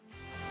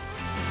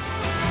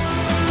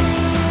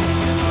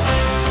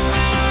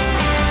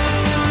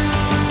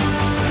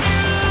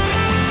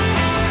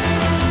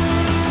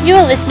You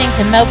are listening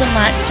to Melbourne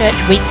Lights Church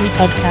Weekly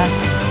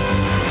Podcast.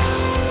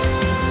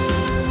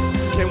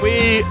 Can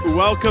we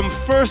welcome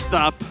first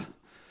up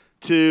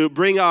to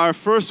bring our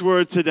first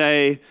word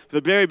today,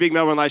 the very big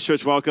Melbourne Lights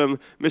Church welcome,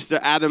 Mr.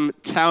 Adam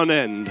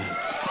Townend.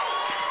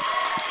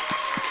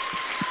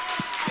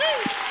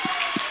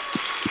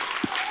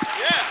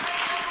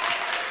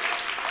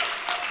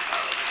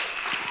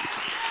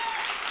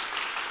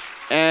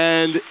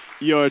 And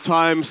your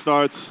time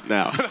starts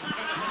now.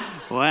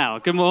 Wow,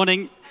 good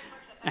morning.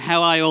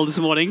 How are you all this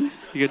morning?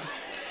 You good?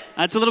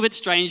 It's a little bit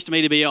strange to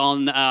me to be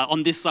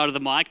on this side of the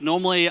mic.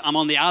 Normally, I'm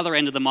on the other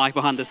end of the mic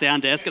behind the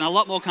sound desk, and a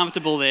lot more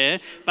comfortable there.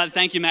 But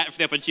thank you, Matt, for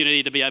the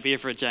opportunity to be up here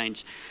for a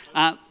change.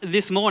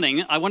 This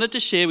morning, I wanted to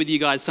share with you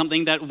guys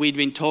something that we'd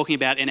been talking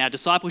about in our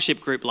discipleship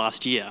group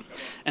last year.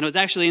 And it was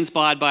actually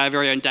inspired by our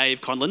very own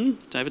Dave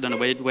Conlon. Dave, I don't know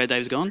where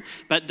Dave's gone.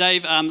 But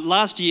Dave,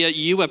 last year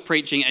you were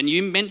preaching, and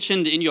you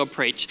mentioned in your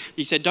preach,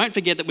 you said, don't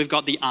forget that we've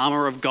got the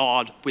armour of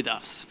God with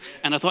us.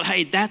 And I thought,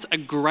 hey, that's a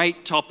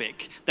great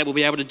topic that we'll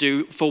be able to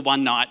do for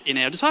one night in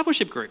our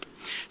discipleship group.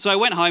 So I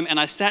went home and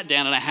I sat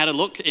down and I had a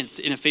look in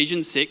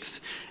Ephesians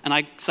 6, and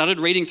I started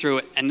reading through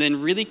it, and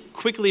then really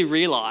quickly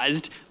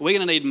realised we're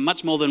going to need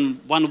much more than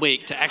 1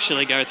 week to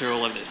actually go through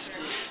all of this.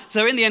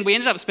 So in the end, we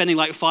ended up spending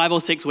like 5 or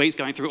 6 weeks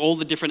going through all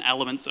the different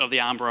elements of the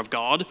armour of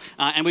God,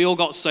 and we all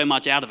got so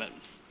much out of it.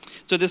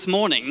 So this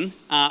morning,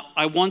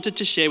 I wanted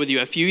to share with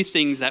you a few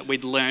things that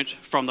we'd learnt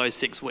from those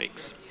 6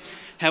 weeks.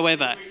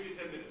 However,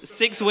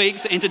 6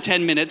 weeks into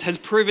 10 minutes has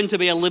proven to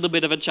be a little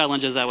bit of a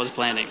challenge as I was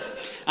planning.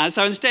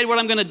 So instead, what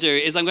I'm going to do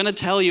is I'm going to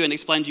tell you and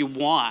explain to you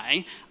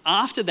why,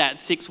 after that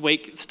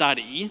 6-week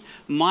study,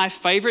 my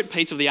favourite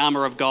piece of the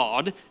armour of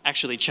God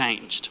actually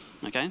changed.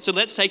 Okay, so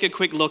let's take a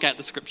quick look at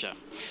the scripture.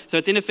 So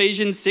it's in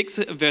Ephesians 6,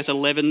 verse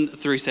 11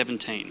 through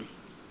 17.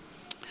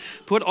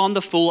 Put on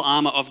the full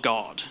armour of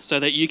God, so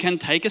that you can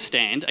take a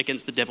stand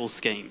against the devil's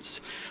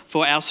schemes.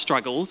 For our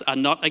struggles are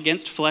not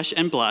against flesh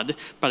and blood,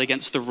 but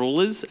against the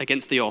rulers,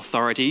 against the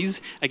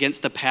authorities,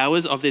 against the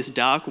powers of this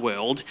dark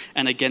world,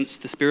 and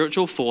against the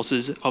spiritual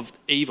forces of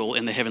evil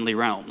in the heavenly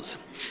realms.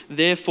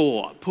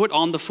 Therefore, put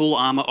on the full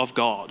armour of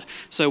God,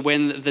 so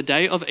when the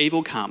day of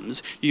evil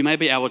comes, you may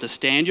be able to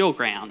stand your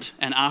ground,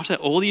 and after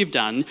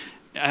everything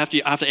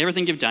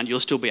you've done, you'll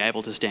still be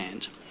able to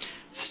stand.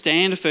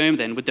 Stand firm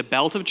then with the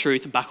belt of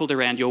truth buckled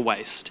around your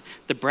waist,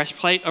 the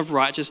breastplate of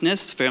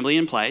righteousness firmly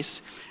in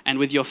place, and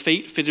with your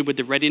feet fitted with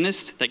the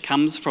readiness that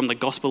comes from the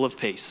gospel of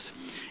peace.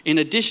 In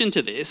addition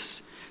to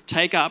this,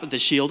 take up the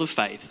shield of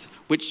faith,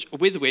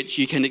 with which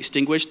you can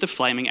extinguish the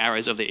flaming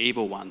arrows of the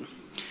evil one.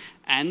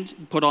 And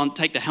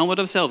take the helmet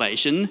of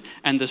salvation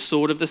and the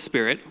sword of the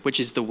Spirit, which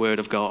is the word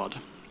of God.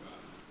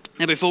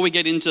 Now, before we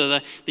get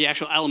into the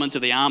actual elements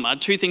of the armour,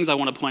 2 things I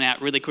want to point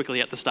out really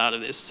quickly at the start of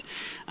this.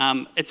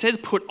 It says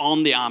put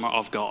on the armour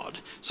of God.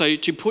 So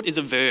to put is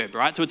a verb,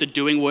 right? So it's a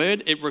doing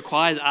word. It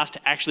requires us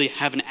to actually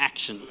have an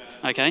action,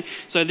 okay?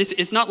 So this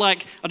is not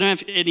like, I don't know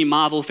if any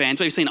Marvel fans,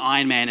 but you've seen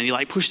Iron Man and he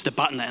like pushes the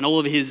button and all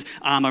of his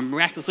armour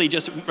miraculously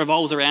just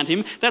revolves around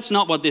him. That's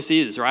not what this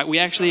is, right? We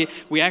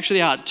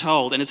actually are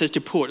told, and it says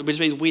to put, which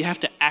means we have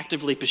to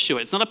actively pursue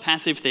it. It's not a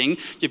passive thing.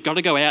 You've got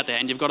to go out there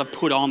and you've got to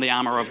put on the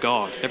armour of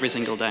God every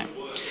single day.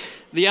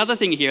 The other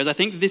thing here is I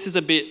think this is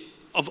a bit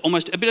of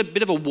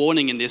a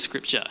warning in this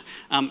scripture.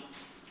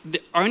 The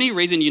only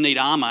reason you need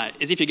armour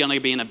is if you're going to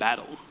be in a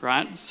battle,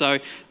 right? So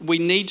we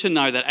need to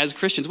know that as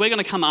Christians, we're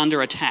going to come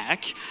under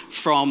attack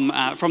from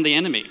the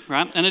enemy,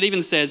 right? And it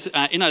even says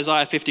in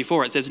Isaiah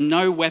 54, it says,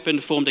 no weapon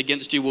formed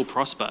against you will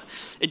prosper.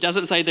 It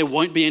doesn't say there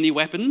won't be any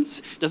weapons.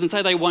 It doesn't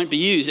say they won't be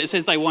used. It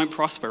says they won't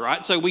prosper,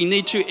 right? So we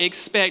need to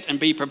expect and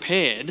be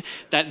prepared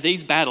that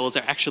these battles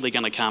are actually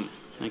going to come,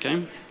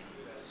 okay?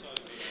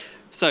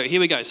 So here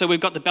we go. So we've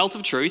got the belt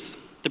of truth,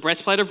 the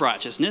breastplate of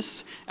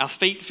righteousness, our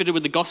feet fitted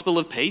with the gospel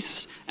of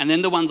peace, and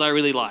then the ones I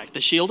really like, the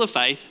shield of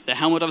faith, the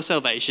helmet of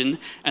salvation,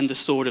 and the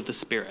sword of the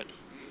Spirit.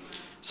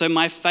 So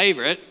my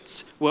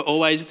favourites were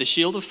always the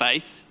shield of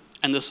faith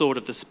and the sword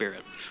of the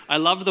Spirit. I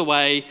love the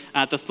way,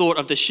 the thought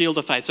of the shield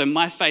of faith, so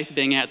my faith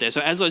being out there.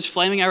 So as those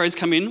flaming arrows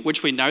come in,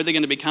 which we know they're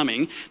going to be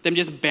coming, them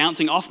just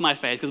bouncing off my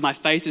faith because my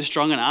faith is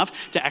strong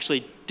enough to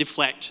actually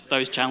deflect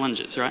those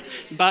challenges, right?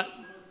 But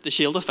the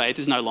shield of faith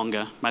is no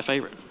longer my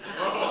favourite.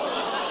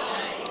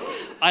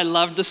 I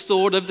love the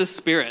sword of the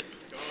Spirit,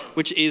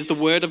 which is the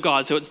word of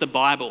God, so it's the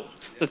Bible.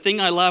 The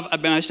thing I love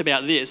most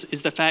about this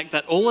is the fact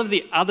that all of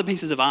the other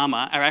pieces of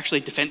armour are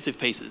actually defensive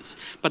pieces,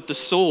 but the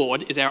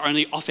sword is our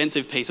only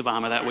offensive piece of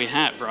armour that we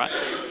have, right?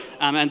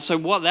 And so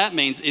what that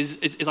means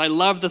is I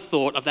love the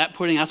thought of that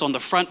putting us on the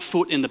front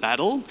foot in the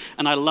battle,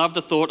 and I love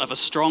the thought of a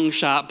strong,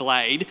 sharp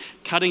blade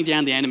cutting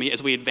down the enemy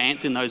as we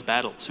advance in those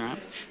battles, right?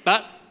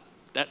 But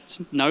that's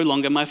no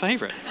longer my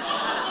favourite.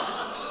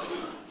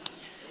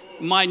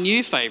 My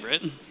new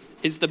favourite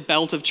is the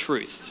belt of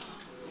truth.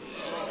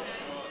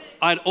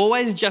 I'd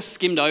always just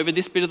skimmed over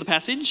this bit of the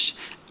passage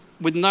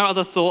with no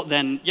other thought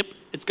than, yep,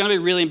 it's going to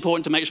be really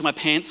important to make sure my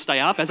pants stay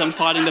up as I'm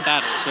fighting the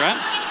battles, right?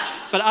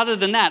 But other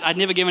than that, I'd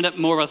never given it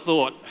more of a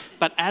thought.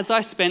 But as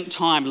I spent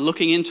time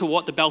looking into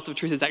what the belt of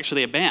truth is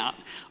actually about,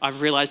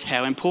 I've realised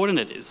how important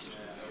it is.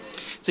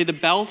 See, the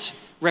belt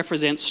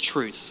represents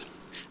truth.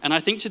 And I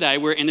think today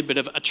we're in a bit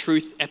of a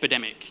truth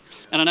epidemic.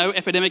 And I know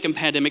epidemic and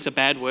pandemics are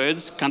bad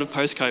words, kind of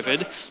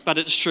post-COVID, but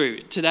it's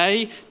true.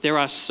 Today, there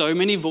are so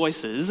many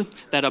voices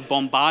that are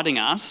bombarding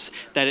us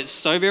that it's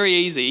so very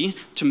easy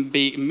to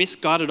be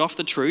misguided off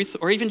the truth,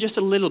 or even just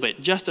a little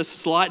bit, just a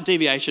slight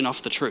deviation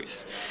off the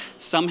truth.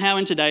 Somehow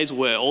in today's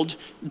world,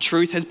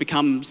 truth has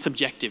become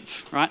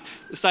subjective, right?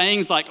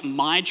 Sayings like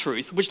my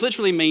truth, which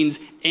literally means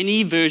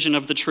any version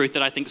of the truth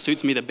that I think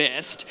suits me the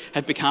best,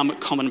 have become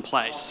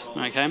commonplace,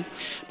 okay?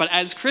 But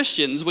as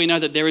Christians, we know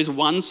that there is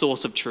one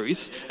source of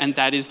truth, and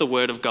that is the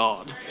Word of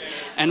God.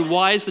 And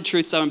why is the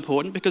truth so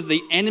important? Because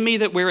the enemy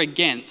that we're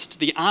against,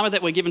 the armour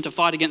that we're given to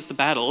fight against the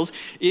battles,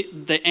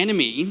 the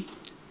enemy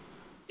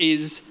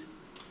is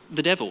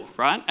the devil,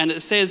 right? And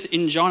it says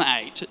in John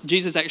 8,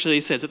 Jesus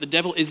actually says that the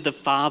devil is the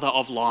father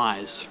of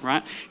lies,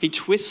 right? He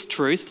twists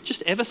truth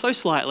just ever so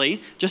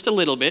slightly, just a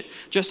little bit,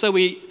 just so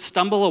we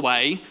stumble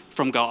away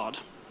from God.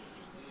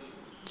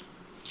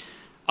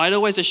 I'd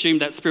always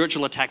assumed that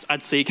spiritual attacks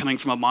I'd see coming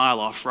from a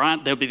mile off,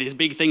 right? There'll be these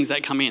big things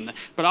that come in.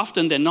 But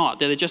often they're not.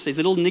 They're just these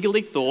little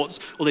niggly thoughts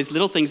or these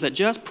little things that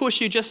just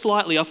push you just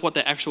slightly off what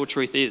the actual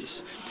truth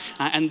is.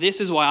 And this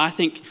is why I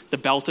think the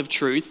belt of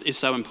truth is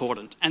so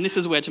important. And this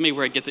is where, to me,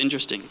 where it gets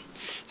interesting.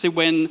 See,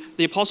 when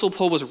the Apostle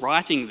Paul was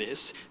writing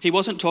this, he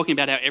wasn't talking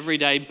about our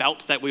everyday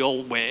belt that we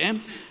all wear.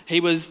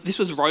 This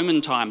was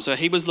Roman time, so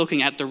he was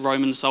looking at the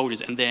Roman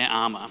soldiers and their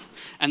armour.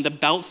 And the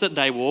belts that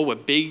they wore were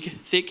big,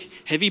 thick,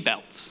 heavy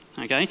belts,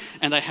 okay?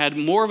 And they had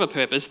more of a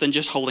purpose than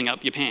just holding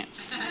up your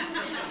pants.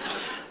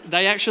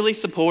 They actually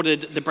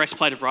supported the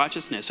breastplate of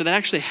righteousness. So they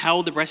actually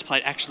held the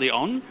breastplate actually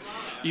on.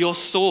 Your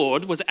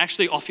sword was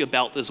actually off your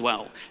belt as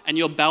well. And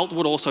your belt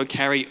would also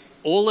carry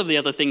all of the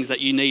other things that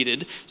you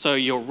needed. So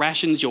your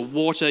rations, your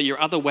water, your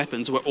other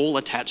weapons were all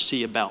attached to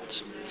your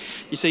belt.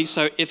 You see,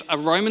 so if a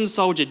Roman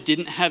soldier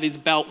didn't have his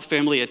belt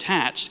firmly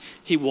attached,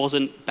 he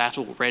wasn't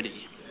battle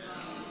ready.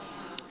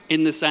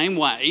 In the same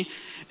way,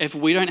 if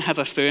we don't have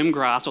a firm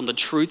grasp on the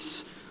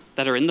truths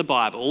that are in the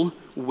Bible,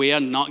 we are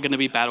not going to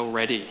be battle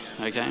ready,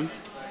 okay?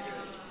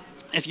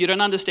 If you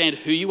don't understand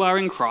who you are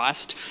in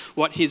Christ,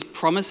 what his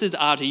promises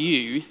are to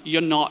you,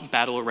 you're not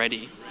battle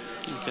ready,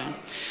 okay?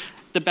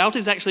 The belt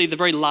is actually the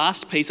very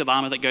last piece of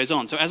armour that goes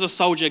on. So as a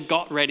soldier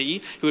got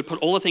ready, he would put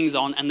all the things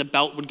on and the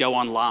belt would go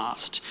on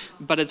last.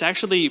 But it's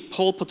actually,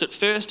 Paul puts it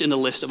first in the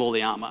list of all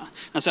the armour.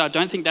 And so I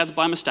don't think that's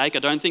by mistake. I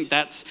don't think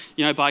that's,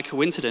 by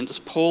coincidence.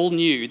 Paul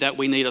knew that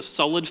we need a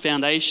solid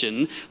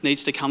foundation,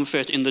 needs to come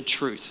first in the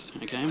truth,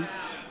 okay?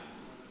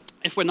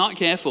 If we're not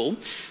careful,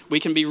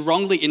 we can be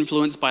wrongly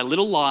influenced by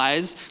little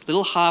lies,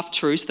 little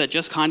half-truths that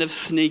just kind of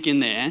sneak in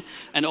there,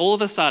 and all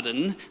of a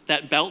sudden,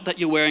 that belt that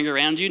you're wearing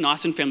around you,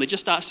 nice and firmly,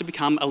 just starts to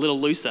become a little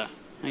looser,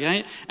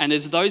 okay? And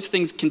as those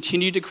things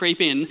continue to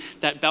creep in,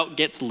 that belt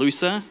gets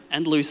looser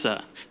and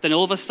looser. Then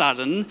all of a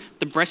sudden,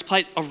 the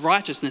breastplate of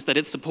righteousness that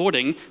it's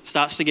supporting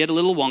starts to get a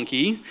little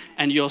wonky,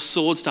 and your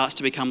sword starts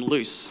to become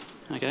loose.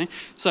 Okay?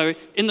 So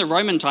in the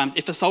Roman times,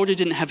 if a soldier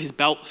didn't have his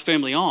belt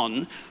firmly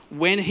on,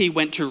 when he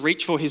went to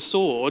reach for his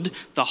sword,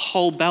 the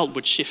whole belt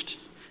would shift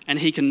and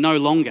he can no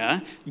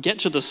longer get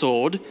to the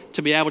sword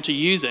to be able to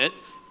use it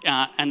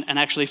and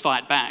actually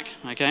fight back,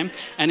 okay?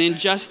 And in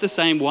just the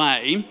same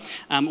way,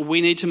 we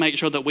need to make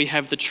sure that we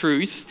have the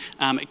truth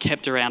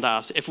kept around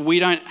us. If we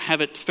don't have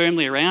it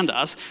firmly around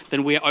us,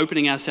 then we're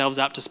opening ourselves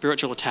up to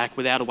spiritual attack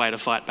without a way to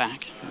fight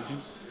back. Okay?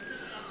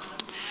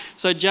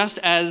 So just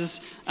as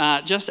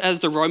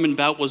the Roman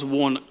belt was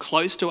worn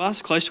close to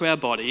us, close to our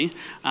body,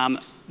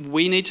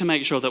 we need to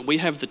make sure that we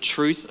have the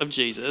truth of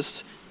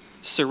Jesus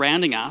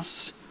surrounding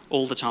us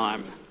all the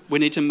time. We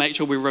need to make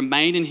sure we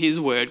remain in his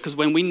word, because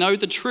when we know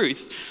the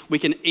truth, we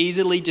can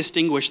easily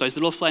distinguish those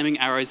little flaming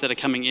arrows that are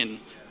coming in.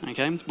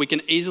 Okay? We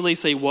can easily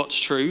see what's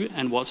true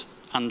and what's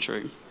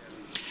untrue.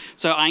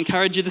 So I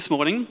encourage you this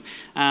morning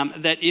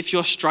that if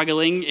you're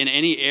struggling in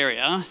any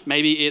area,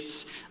 maybe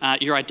it's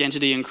your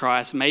identity in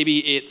Christ,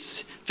 maybe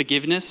it's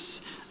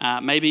forgiveness,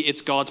 maybe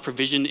it's God's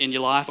provision in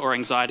your life or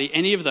anxiety,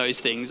 any of those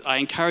things, I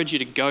encourage you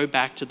to go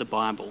back to the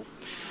Bible.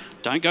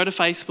 Don't go to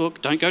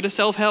Facebook, don't go to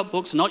self-help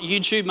books, not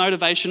YouTube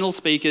motivational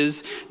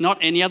speakers, not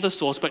any other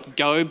source, but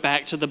go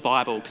back to the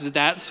Bible, because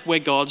that's where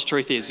God's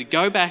truth is.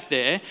 Go back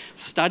there,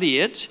 study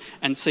it,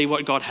 and see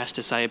what God has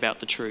to say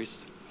about the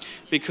truth.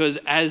 Because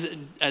as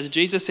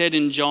Jesus said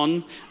in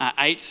John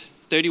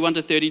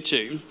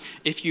 8:31-32,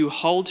 if you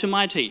hold to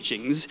my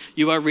teachings,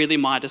 you are really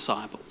my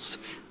disciples.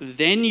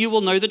 Then you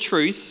will know the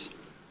truth,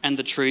 and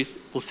the truth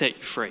will set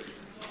you free.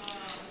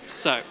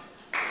 So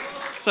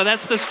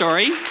that's the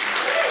story.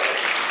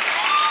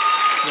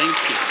 Thank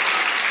you.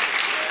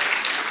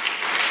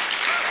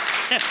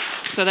 Yeah.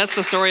 So that's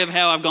the story of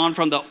how I've gone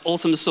from the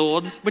awesome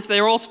swords, which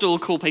they're all still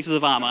cool pieces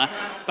of armour,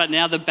 but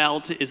now the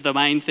belt is the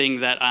main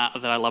thing that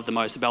I love the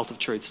most, the belt of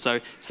truth.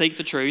 So seek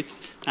the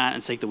truth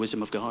and seek the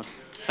wisdom of God.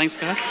 Thanks,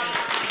 guys.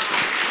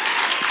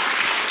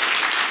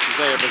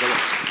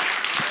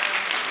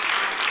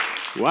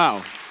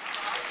 Wow.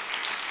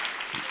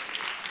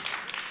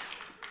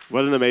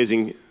 What an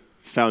amazing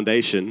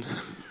foundation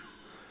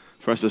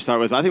for us to start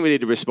with. I think we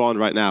need to respond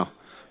right now.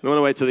 We don't want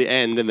to wait till the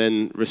end and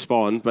then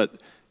respond,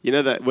 but you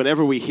know that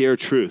whenever we hear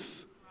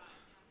truth,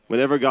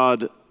 whenever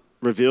God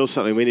reveals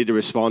something, we need to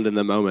respond in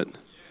the moment.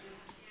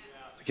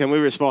 Can we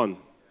respond?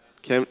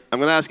 I'm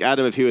going to ask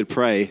Adam if he would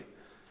pray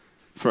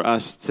for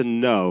us to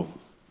know.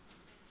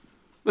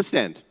 Let's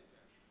stand.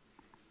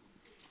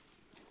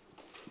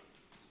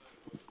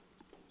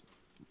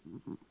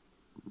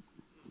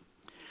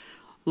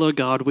 Lord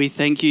God, we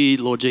thank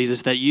you, Lord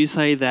Jesus, that you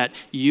say that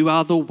you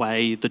are the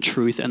way, the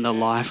truth, and the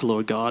life,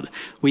 Lord God.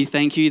 We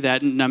thank you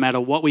that no matter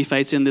what we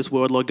face in this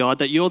world, Lord God,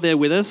 that you're there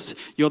with us,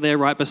 you're there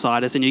right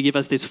beside us, and you give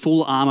us this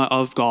full armor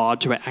of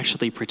God to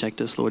actually protect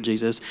us, Lord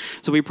Jesus.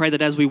 So we pray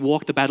that as we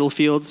walk the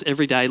battlefields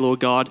every day, Lord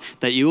God,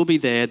 that you will be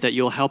there, that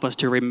you'll help us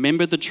to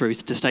remember the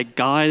truth, to stay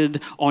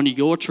guided on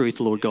your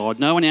truth, Lord God.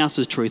 No one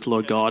else's truth,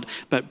 Lord God,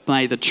 but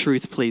may the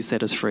truth please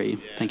set us free.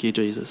 Thank you,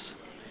 Jesus.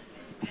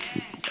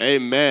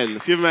 Amen.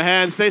 Let's give him a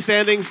hand. Stay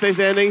standing. Stay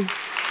standing.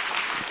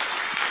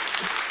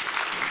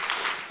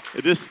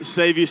 Just to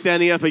save you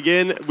standing up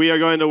again, we are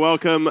going to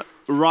welcome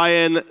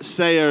Ryan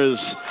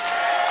Sayers.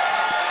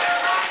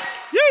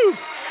 Woo!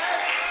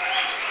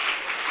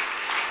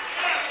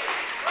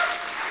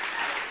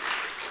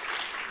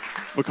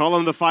 We'll call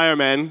him the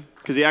fireman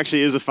because he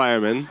actually is a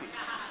fireman.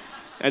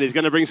 And he's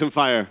going to bring some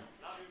fire.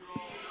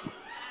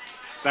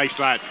 Thanks,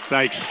 mate.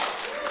 Thanks.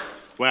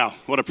 Wow,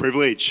 what a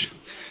privilege.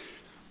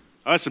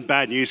 I have some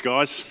bad news,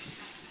 guys.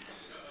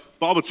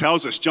 Bible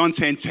tells us, John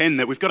 10:10,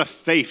 that we've got a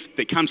thief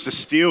that comes to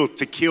steal,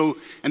 to kill,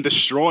 and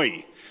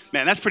destroy.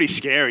 Man, that's pretty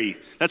scary.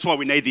 That's why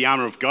we need the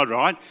armor of God,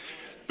 right?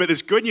 But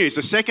there's good news.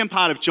 The second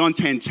part of John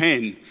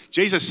 10:10,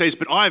 Jesus says,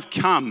 but I have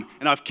come,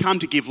 and I've come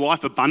to give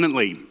life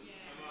abundantly. And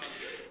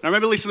I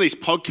remember listening to these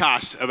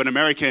podcasts of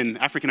an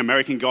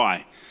African-American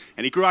guy,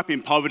 and he grew up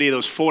in poverty. There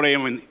was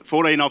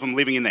 14 of them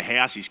living in the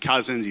house, his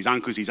cousins, his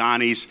uncles, his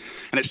aunties.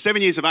 And at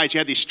 7 years of age, he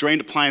had this dream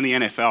to play in the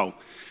NFL.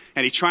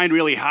 And he trained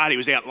really hard. He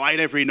was out late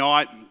every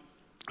night. And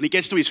he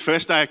gets to his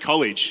first day of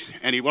college,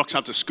 and he rocks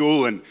up to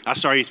school,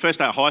 his first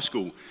day of high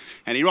school.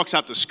 And he rocks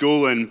up to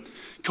school, and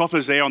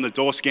copper's there on the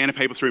door scanning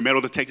people through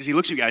metal detectors. He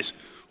looks at him and goes,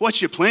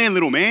 what's your plan,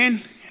 little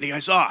man? And he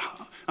goes,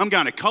 I'm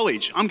going to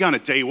college. I'm going to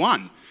D1.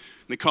 And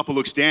the copper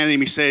looks down at him.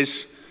 He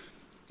says,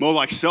 more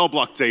like cell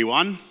block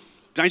D1.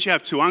 Don't you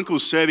have two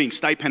uncles serving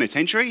state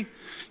penitentiary?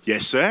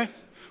 Yes, sir.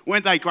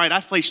 Weren't they great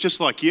athletes just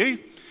like you?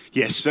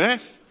 Yes, sir.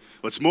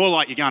 Well, it's more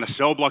like you're going to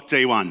cell block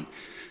D1. And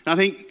I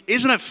think,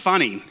 isn't it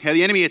funny how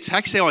the enemy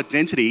attacks our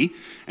identity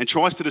and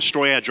tries to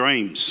destroy our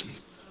dreams?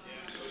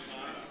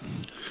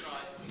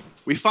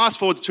 We fast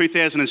forward to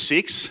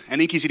 2006,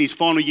 and Inky's in his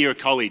final year of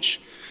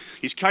college.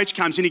 His coach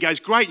comes in, he goes,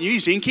 great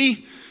news,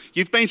 Inky.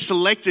 You've been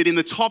selected in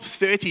the top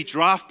 30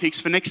 draft picks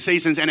for next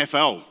season's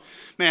NFL.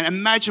 Man,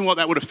 imagine what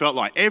that would have felt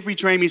like. Every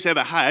dream he's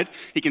ever had,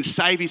 he can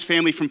save his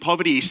family from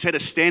poverty. He set a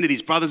standard.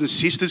 His brothers and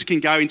sisters can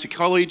go into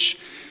college.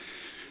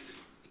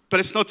 But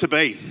it's not to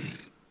be.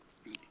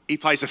 He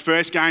plays the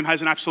first game,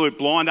 has an absolute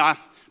blinder,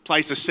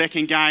 plays the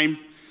second game,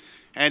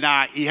 and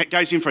he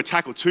goes in for a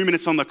tackle, 2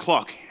 minutes on the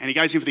clock, and he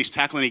goes in for this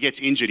tackle and he gets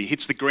injured. He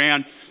hits the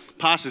ground,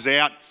 passes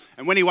out,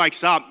 and when he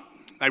wakes up,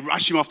 they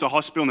rush him off to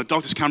hospital and the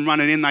doctors come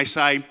running in. They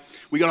say,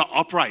 we got to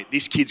operate.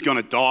 This kid's going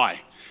to die.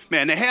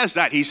 Man, now how's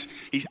that? He's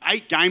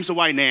 8 games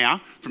away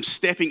now from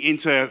stepping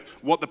into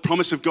what the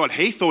promise of God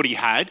he thought he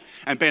had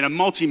and being a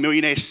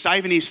multi-millionaire,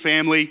 saving his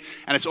family,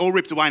 and it's all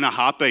ripped away in a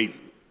heartbeat.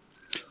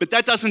 But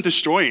that doesn't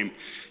destroy him.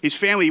 His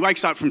family, he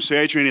wakes up from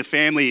surgery and his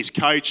family, his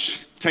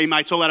coach,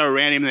 teammates, all that are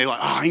around him. And they're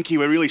like, oh, Inky,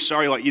 we're really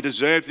sorry. Like, you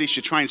deserve this.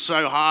 You trained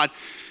so hard.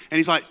 And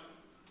he's like,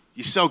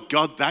 you sell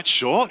God that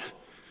short?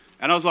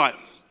 And I was like,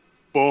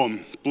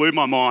 boom, blew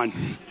my mind.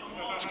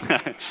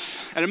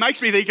 And it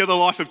makes me think of the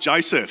life of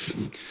Joseph.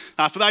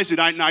 For those who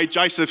don't know,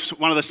 Joseph's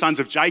one of the sons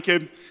of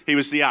Jacob. He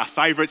was the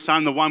favourite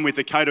son, the one with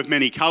the coat of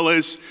many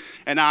colours.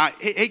 And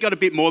he got a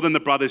bit more than the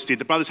brothers did.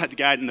 The brothers had to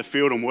go out in the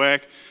field and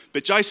work.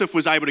 But Joseph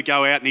was able to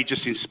go out and he'd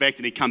just inspect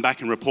and he'd come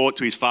back and report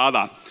to his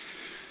father.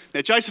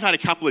 Now, Joseph had a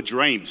couple of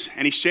dreams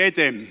and he shared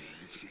them.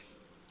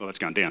 Well, that's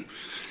going down.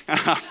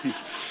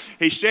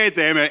 He shared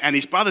them and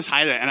his brothers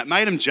hated it and it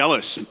made him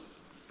jealous.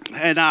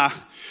 And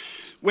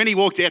when he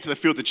walked out to the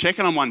field to check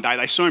on him one day,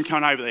 they saw him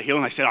coming over the hill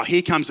and they said, oh,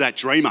 here comes that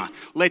dreamer.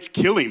 Let's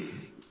kill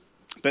him.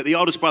 But the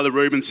oldest brother,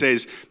 Reuben,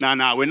 says,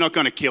 no, we're not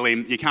going to kill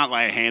him. You can't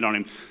lay a hand on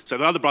him. So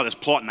the other brothers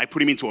plot and they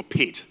put him into a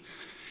pit.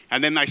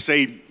 And then they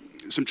see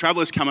some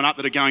travellers coming up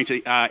that are going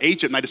to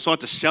Egypt and they decide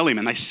to sell him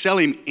and they sell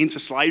him into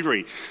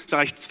slavery. So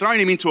they've thrown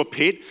him into a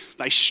pit,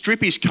 they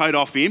strip his coat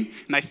off him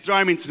and they throw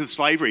him into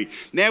slavery.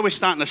 Now we're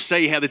starting to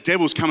see how the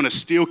devil's coming to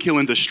steal, kill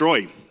and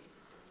destroy.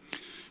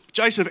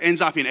 Joseph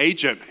ends up in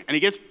Egypt and he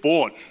gets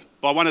bought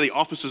by one of the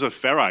officers of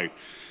Pharaoh.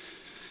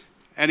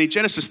 And in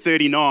Genesis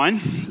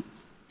 39,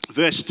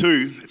 verse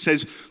 2, it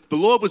says, the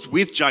Lord was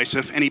with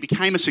Joseph and he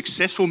became a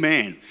successful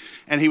man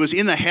and he was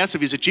in the house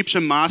of his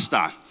Egyptian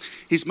master.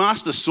 His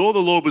master saw the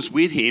Lord was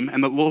with him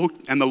and the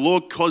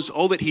Lord caused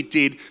all that he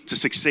did to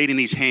succeed in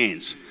his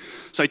hands.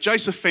 So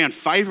Joseph found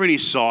favour in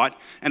his sight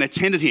and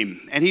attended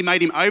him, and he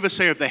made him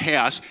overseer of the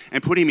house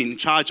and put him in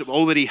charge of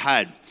all that he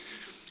had.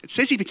 It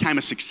says he became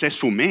a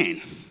successful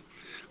man.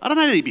 I don't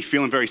know that he'd be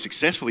feeling very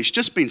successful. He's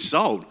just been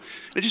sold.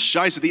 It just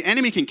shows that the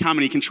enemy can come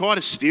and he can try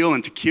to steal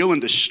and to kill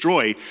and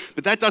destroy,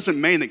 but that doesn't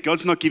mean that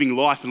God's not giving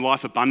life and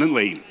life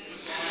abundantly.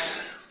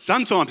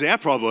 Sometimes our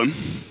problem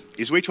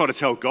is we try to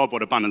tell God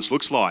what abundance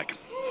looks like.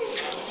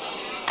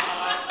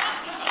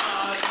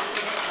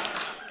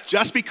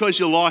 Just because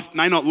your life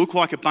may not look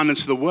like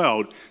abundance to the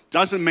world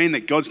doesn't mean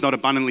that God's not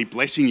abundantly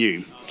blessing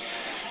you.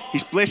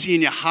 He's blessing you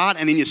in your heart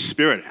and in your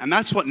spirit, and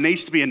that's what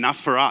needs to be enough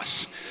for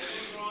us.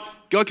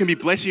 God can be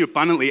blessing you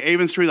abundantly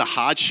even through the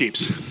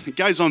hardships. It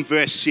goes on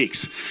verse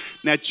 6.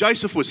 Now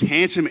Joseph was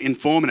handsome in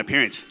form and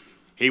appearance.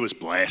 He was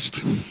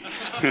blessed.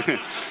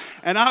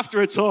 And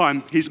after a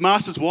time, his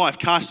master's wife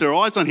cast her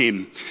eyes on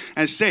him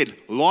and said,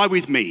 "Lie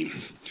with me."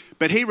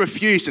 But he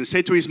refused and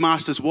said to his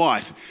master's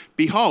wife,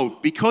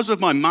 "Behold, because of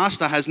my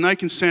master has no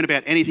concern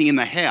about anything in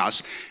the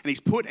house, and he's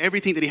put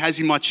everything that he has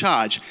in my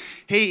charge,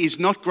 there is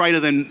no greater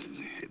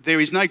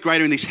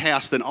in this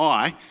house than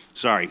I.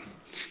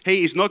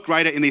 He is not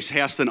greater in this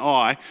house than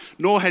I,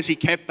 nor has he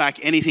kept back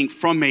anything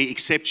from me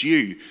except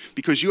you,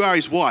 because you are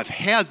his wife.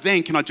 How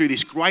then can I do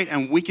this great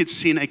and wicked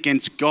sin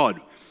against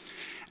God?"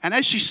 And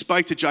as she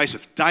spoke to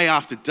Joseph day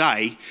after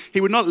day,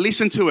 he would not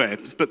listen to her,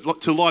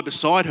 but to lie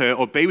beside her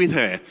or be with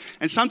her.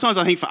 And sometimes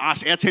I think for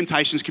us, our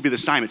temptations could be the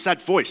same. It's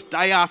that voice,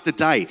 day after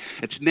day.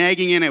 It's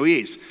nagging in our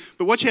ears.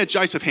 But watch how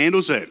Joseph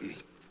handles it.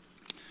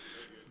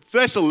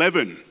 Verse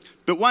 11,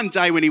 but one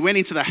day when he went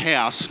into the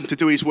house to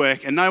do his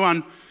work and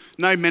no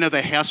men of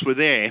the house were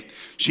there,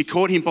 she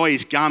caught him by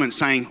his garment,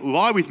 saying,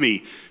 "Lie with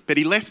me." But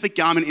he left the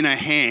garment in her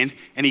hand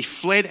and he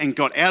fled and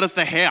got out of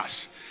the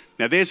house.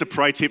 Now there's a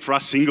pro tip for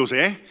us singles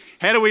there.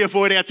 How do we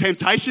avoid our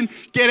temptation?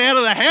 Get out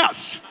of the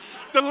house.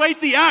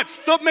 Delete the apps.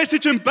 Stop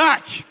messaging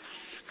back.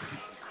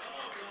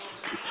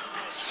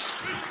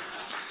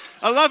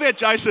 I love how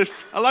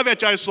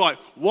Joseph's like,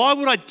 why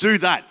would I do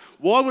that?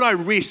 Why would I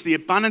risk the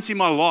abundance in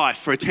my life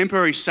for a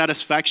temporary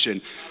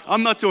satisfaction?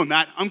 I'm not doing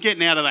that. I'm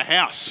getting out of the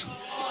house.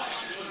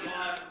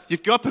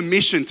 You've got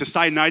permission to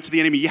say no to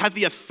the enemy. You have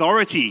the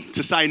authority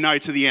to say no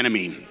to the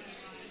enemy.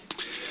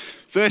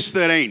 Verse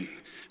 13.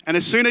 And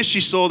as soon as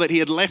she saw that he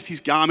had left his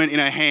garment in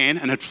her hand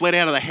and had fled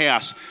out of the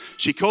house,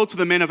 she called to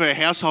the men of her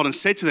household and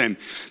said to them,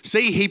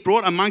 "See, he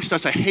brought amongst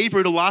us a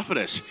Hebrew to laugh at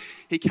us.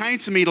 He came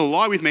to me to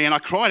lie with me, and I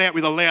cried out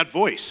with a loud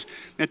voice."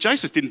 Now,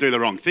 Joseph didn't do the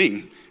wrong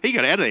thing. He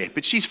got out of there,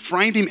 but she's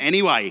framed him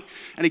anyway.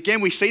 And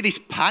again, we see this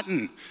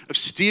pattern of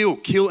steal,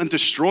 kill, and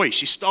destroy.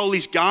 She stole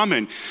his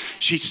garment.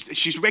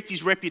 She's wrecked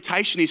his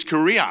reputation, his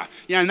career.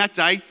 You know, in that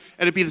day,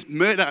 it'd be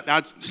murder,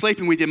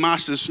 sleeping with your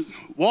master's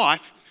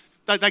wife.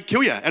 They'd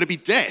kill you. It'd be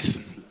death.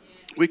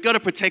 We've got to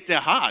protect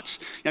our hearts.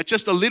 Now,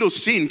 just a little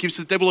sin gives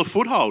the devil a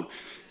foothold.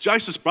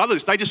 Joseph's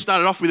brothers, they just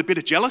started off with a bit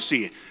of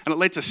jealousy, and it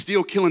led to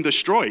steal, kill, and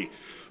destroy.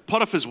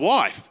 Potiphar's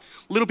wife,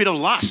 a little bit of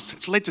lust.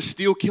 It's led to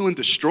steal, kill, and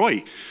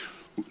destroy.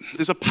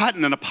 There's a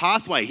pattern and a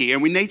pathway here,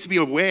 and we need to be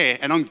aware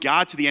and on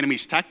guard to the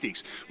enemy's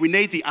tactics. We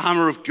need the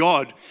armour of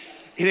God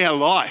in our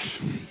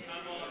life.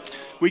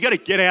 We got to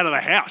get out of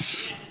the house.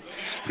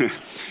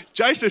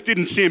 Joseph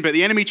didn't sin, but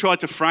the enemy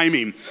tried to frame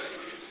him.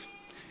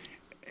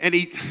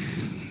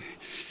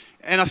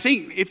 And I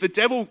think if the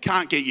devil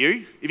can't get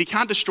you, if he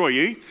can't destroy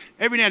you,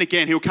 every now and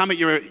again he'll come at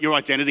your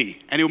identity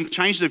and he'll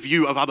change the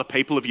view of other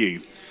people of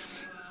you.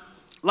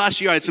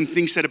 Last year I had some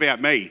things said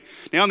about me.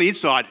 Now on the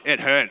inside, it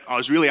hurt. I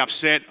was really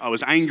upset. I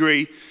was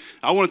angry.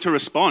 I wanted to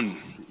respond.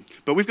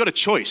 But we've got a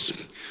choice.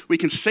 We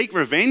can seek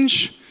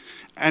revenge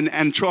and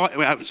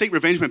seek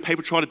revenge when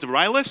people try to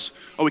derail us,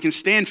 or we can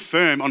stand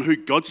firm on who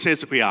God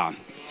says that we are.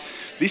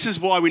 This is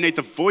why we need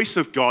the voice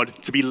of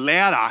God to be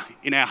louder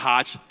in our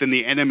hearts than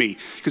the enemy.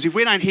 Because if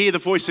we don't hear the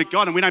voice of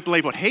God and we don't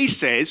believe what he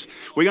says,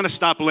 we're going to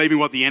start believing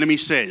what the enemy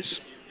says.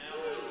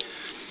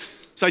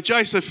 So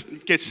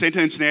Joseph gets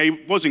sentenced now. He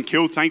wasn't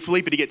killed,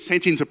 thankfully, but he gets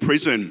sent into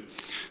prison.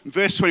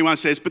 Verse 21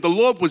 says, "But the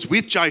Lord was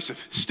with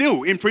Joseph."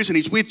 Still in prison,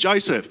 he's with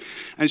Joseph,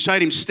 "and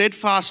showed him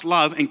steadfast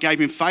love and gave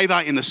him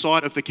favour in the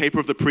sight of the keeper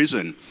of the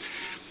prison.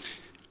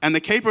 And the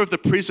keeper of the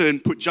prison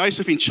put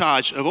Joseph in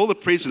charge of all the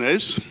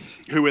prisoners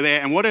who were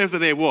there, and whatever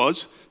there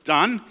was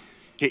done,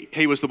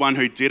 he was the one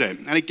who did it."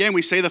 And again,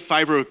 we see the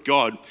favour of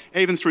God,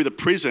 even through the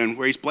prison,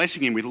 where he's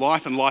blessing him with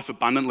life and life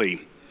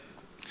abundantly.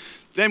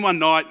 Then one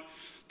night,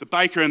 the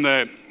baker and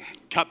the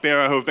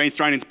cupbearer who have been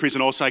thrown into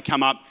prison also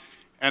come up,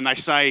 and they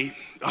say,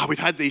 "Oh, we've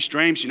had these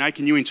dreams,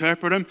 can you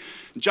interpret them?"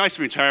 And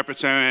Joseph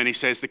interprets them, and he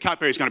says, the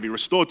cupbearer is going to be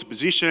restored to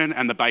position,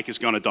 and the baker's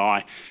going to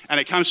die. And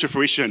it comes to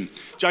fruition.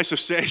 Joseph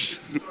says,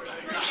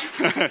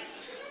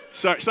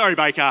 sorry,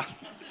 baker,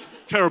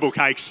 terrible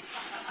cakes.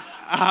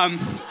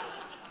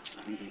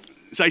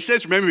 So he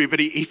says, "Remember me," but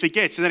he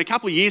forgets. And then a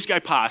couple of years go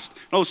past,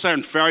 and all of a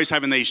sudden Pharaoh's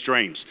having these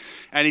dreams.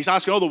 And he's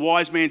asking all the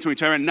wise men to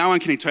interpret, and no one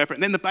can interpret.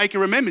 And then the baker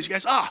remembers. He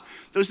goes, there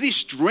was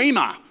this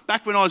dreamer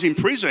back when I was in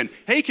prison.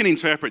 He can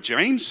interpret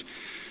dreams.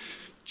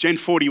 Gen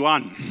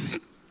 41.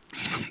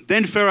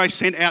 Then Pharaoh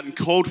sent out and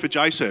called for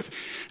Joseph,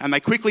 and they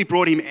quickly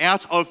brought him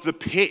out of the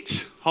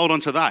pit. Hold on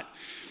to that.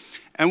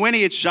 And when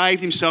he had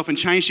shaved himself and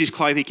changed his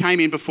clothes, he came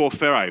in before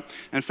Pharaoh.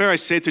 And Pharaoh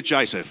said to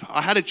Joseph,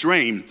 I had a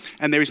dream,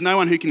 and there is no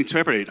one who can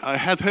interpret it. I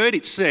have heard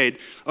it said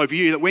of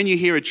you that when you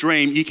hear a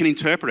dream, you can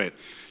interpret it.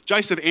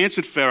 Joseph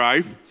answered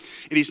Pharaoh,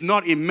 it is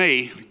not in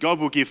me. God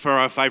will give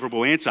Pharaoh a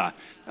favourable answer.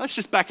 Now let's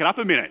just back it up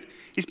a minute.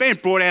 He's being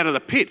brought out of the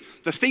pit.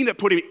 The thing that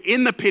put him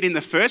in the pit in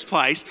the first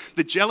place,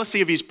 the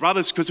jealousy of his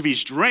brothers because of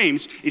his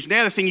dreams, is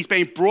now the thing he's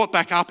being brought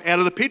back up out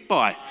of the pit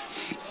by.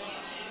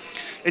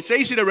 It's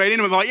easy to read in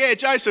and we're like, yeah,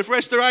 Joseph,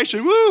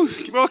 restoration, woo,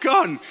 rock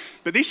on.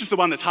 But this is the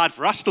one that's hard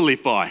for us to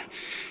live by.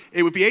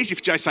 It would be easy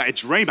for Joseph to say, a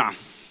dreamer.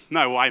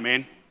 No way,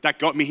 man. That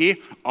got me here.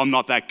 I'm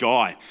not that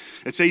guy.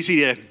 It's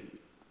easy to,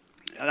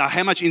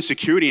 how much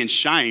insecurity and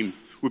shame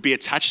would be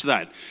attached to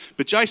that.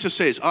 But Joseph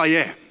says, oh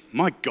yeah,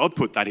 my God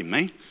put that in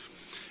me.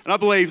 And I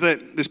believe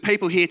that there's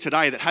people here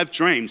today that have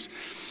dreams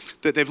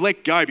that they've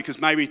let go because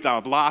maybe they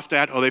were laughed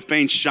at or they've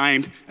been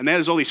shamed, and now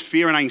there's all this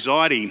fear and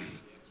anxiety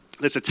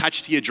that's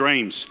attached to your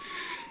dreams.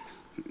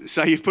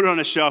 So you've put it on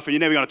a shelf and you're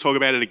never going to talk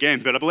about it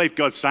again, but I believe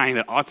God's saying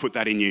that I put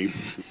that in you.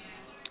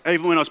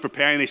 Even when I was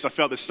preparing this, I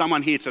felt there's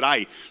someone here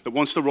today that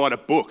wants to write a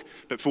book,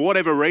 but for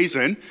whatever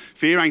reason,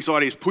 fear,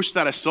 anxiety has pushed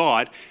that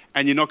aside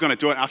and you're not going to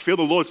do it. I feel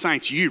the Lord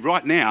saying to you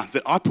right now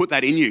that I put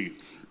that in you.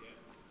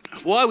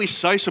 Why are we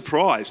so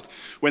surprised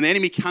when the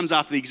enemy comes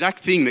after the exact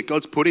thing that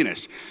God's put in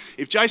us?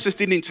 If Joseph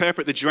didn't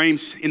interpret the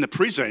dreams in the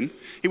prison,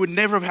 he would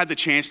never have had the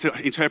chance to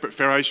interpret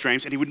Pharaoh's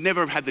dreams, and he would never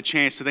have had the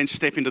chance to then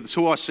step into the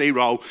 2IC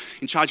role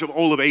in charge of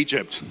all of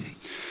Egypt.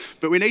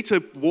 But we need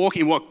to walk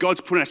in what God's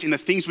put in us, in the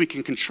things we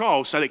can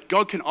control, so that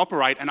God can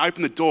operate and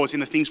open the doors in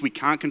the things we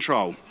can't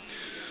control.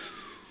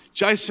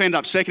 Joseph ended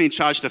up second in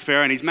charge to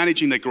Pharaoh, and he's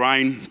managing the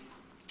grain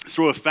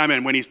through a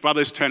famine when his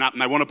brothers turn up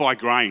and they want to buy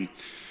grain.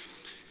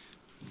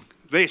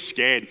 They're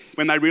scared.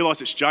 When they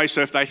realise it's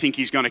Joseph, they think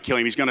he's going to kill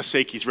him. He's going to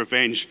seek his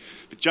revenge.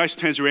 But Joseph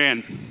turns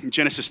around in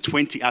Genesis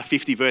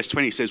 50, verse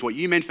 20, says, what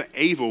you meant for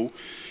evil,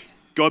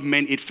 God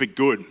meant it for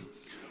good.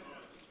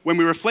 When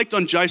we reflect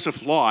on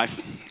Joseph's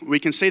life, we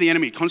can see the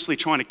enemy constantly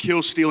trying to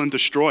kill, steal, and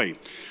destroy.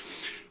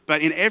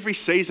 But in every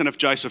season of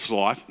Joseph's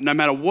life, no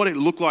matter what it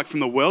looked like from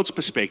the world's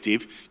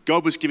perspective,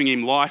 God was giving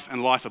him life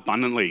and life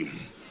abundantly.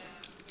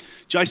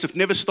 Joseph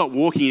never stopped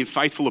walking in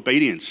faithful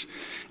obedience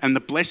and the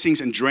blessings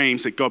and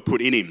dreams that God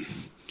put in him.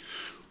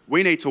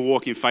 We need to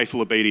walk in faithful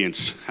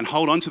obedience and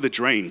hold on to the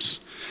dreams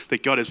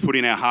that God has put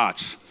in our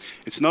hearts.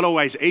 It's not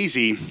always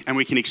easy, and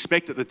we can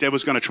expect that the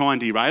devil's going to try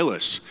and derail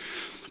us.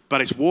 But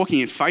it's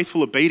walking in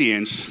faithful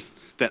obedience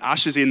that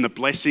ushers in the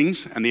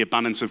blessings and the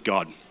abundance of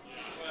God.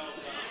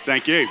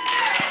 Thank you.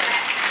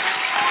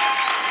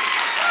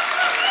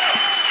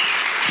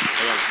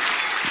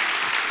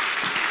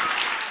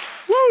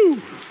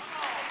 Woo!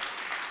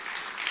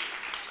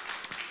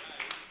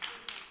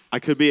 I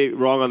could be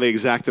wrong on the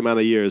exact amount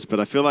of years, but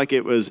I feel like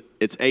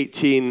it's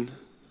 18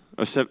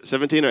 or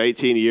 17 or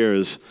 18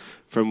 years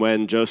from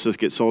when Joseph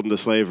gets sold into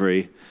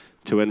slavery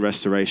to when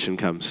restoration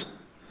comes.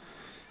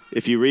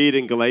 If you read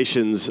in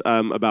Galatians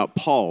about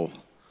Paul,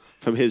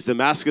 from his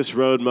Damascus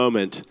Road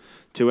moment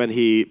to when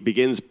he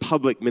begins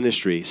public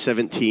ministry,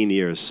 17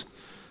 years.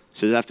 It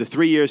says after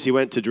 3 years he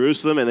went to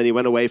Jerusalem and then he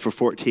went away for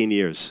 14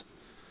 years.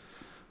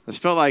 I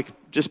felt like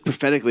just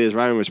prophetically as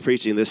Ryan was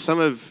preaching, there's some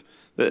of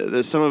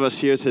us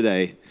here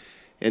today,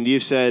 and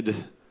you've said,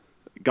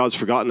 God's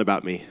forgotten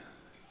about me.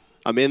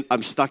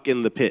 I'm stuck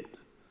in the pit.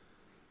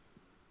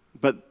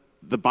 But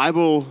the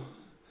Bible,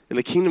 in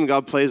the kingdom,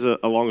 God plays a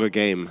longer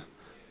game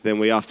than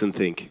we often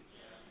think.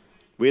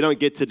 We don't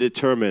get to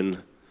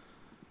determine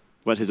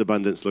what his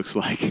abundance looks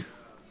like.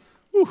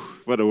 Whew,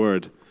 what a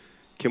word.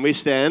 Can we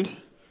stand?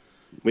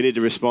 We need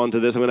to respond to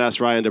this. I'm going to ask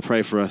Ryan to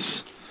pray for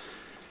us.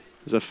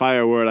 It's a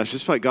fire word. I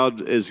just feel like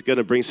God is going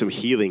to bring some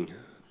healing.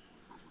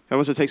 God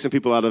wants to take some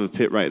people out of the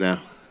pit right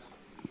now.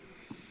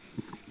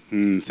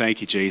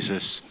 Thank you,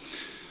 Jesus.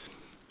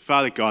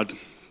 Father God,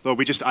 Lord,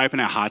 we just open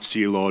our hearts to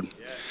you, Lord.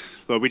 Yeah.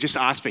 Lord, we just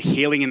ask for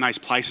healing in those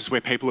places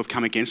where people have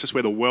come against us,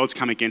 where the world's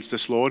come against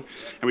us, Lord.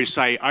 And we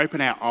say,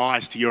 open our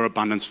eyes to your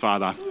abundance,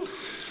 Father.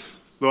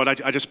 Lord,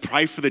 I just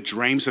pray for the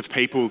dreams of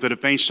people that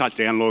have been shut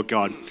down, Lord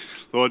God.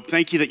 Lord,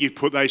 thank you that you've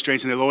put those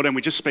dreams in there, Lord, and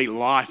we just speak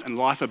life and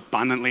life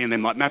abundantly in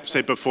them. Like Matt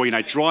said before,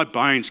 dry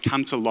bones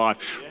come to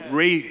life.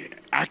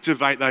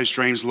 Reactivate those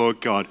dreams,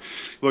 Lord God.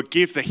 Lord,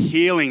 give the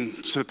healing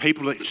to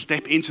people that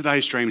step into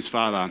those dreams,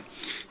 Father.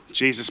 In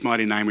Jesus'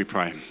 mighty name we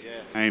pray.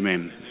 Yes.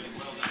 Amen.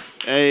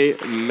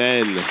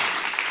 Amen.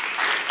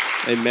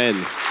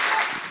 Amen.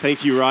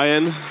 Thank you,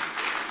 Ryan.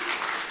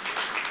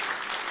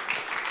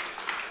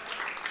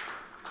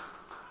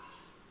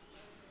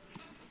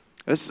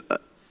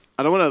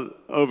 I don't want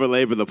to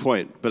overlabor the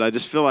point, but I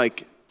just feel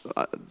like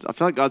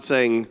God's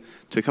saying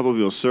to a couple of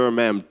people, sir,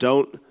 ma'am,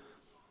 don't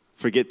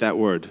forget that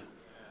word.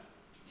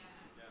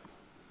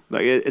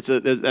 Like there's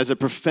a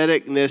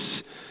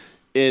propheticness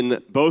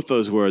in both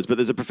those words, but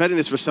there's a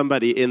propheticness for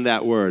somebody in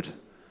that word.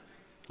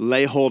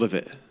 Lay hold of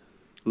it.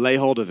 Lay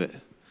hold of it.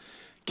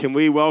 Can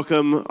we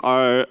welcome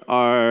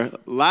our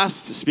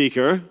last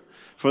speaker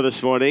for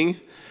this morning,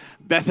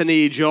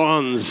 Bethany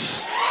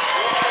Johns.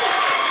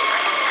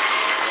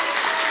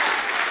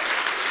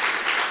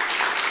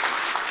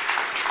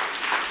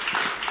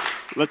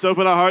 Let's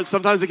open our hearts.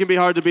 Sometimes it can be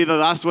hard to be the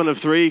last one of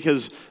three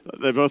because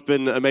they've both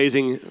been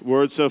amazing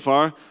words so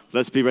far.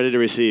 Let's be ready to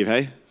receive,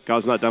 hey?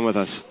 God's not done with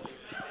us.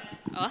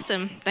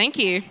 Awesome. Thank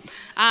you.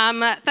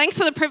 Thanks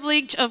for the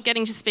privilege of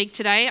getting to speak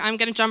today. I'm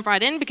going to jump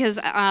right in because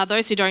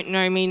those who don't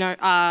know me know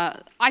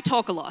I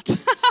talk a lot.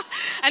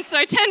 And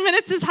so 10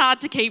 minutes is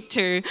hard to keep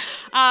to.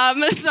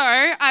 So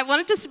I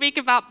wanted to speak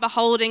about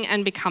beholding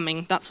and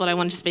becoming. That's what I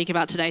wanted to speak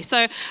about today.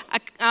 So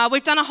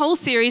we've done a whole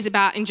series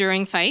about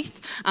enduring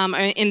faith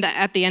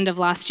at the end of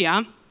last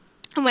year.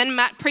 And when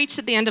Matt preached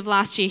at the end of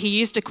last year, he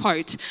used a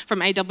quote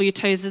from A.W.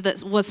 Tozer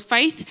that was,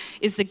 "Faith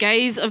is the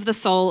gaze of the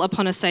soul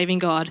upon a saving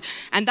God."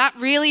 And that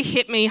really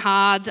hit me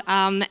hard.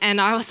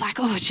 And I was like,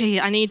 oh, gee,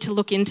 I need to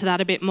look into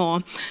that a bit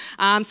more.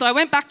 So I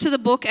went back to the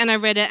book and I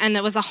read it, and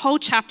there was a whole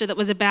chapter that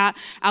was about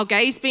our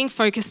gaze being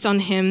focused on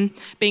him,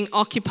 being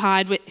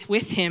occupied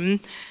with him.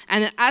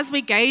 And as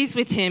we gaze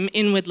with him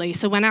inwardly,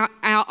 so when our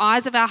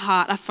eyes of our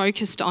heart are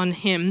focused on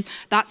him,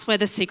 that's where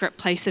the secret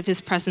place of his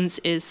presence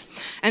is.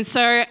 And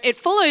so it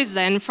follows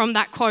then from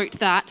that quote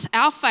that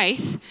our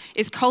faith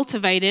is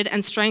cultivated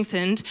and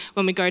strengthened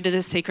when we go to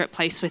the secret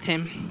place with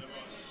him.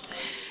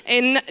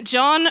 In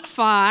John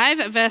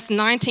 5, verse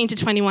 19 to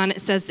 21,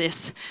 it says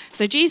this: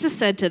 "So Jesus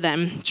said to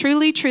them,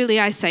 'Truly, truly,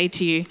 I say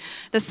to you,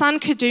 the Son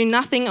could do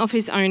nothing of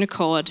his own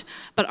accord,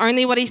 but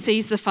only what he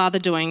sees the Father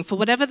doing. For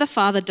whatever the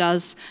Father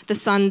does, the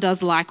Son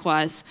does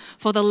likewise.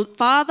 For the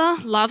Father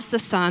loves the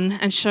Son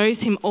and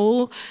shows him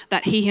all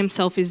that he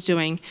himself is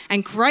doing.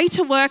 And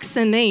greater works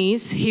than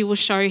these he will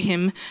show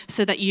him,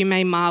 so that you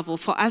may marvel.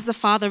 For as the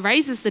Father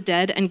raises the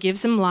dead and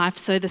gives them life,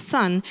 so the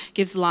Son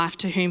gives life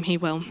to whom he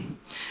will.'"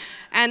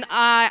 And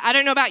I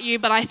don't know about you,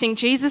 but I think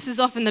Jesus is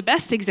often the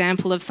best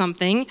example of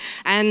something.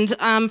 And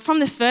from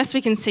this verse,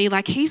 we can see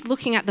like he's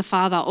looking at the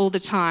Father all the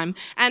time.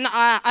 And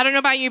I don't know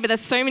about you, but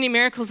there's so many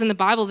miracles in the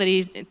Bible that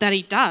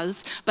he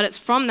does. But it's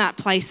from that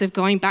place of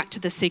going back to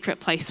the secret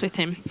place with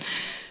him.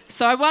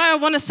 So what I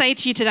want to say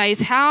to you today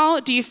is, how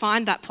do you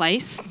find that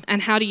place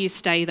and how do you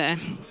stay there?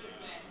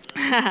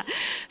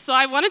 So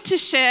I wanted to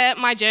share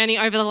my journey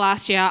over the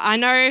last year. I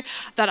know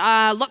that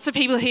lots of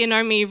people here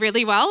know me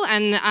really well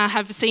and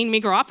have seen me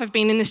grow up. I've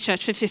been in this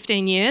church for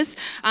 15 years.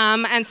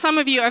 And some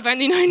of you have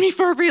only known me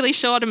for a really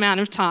short amount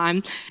of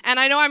time. And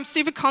I know I'm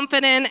super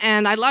confident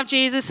and I love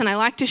Jesus and I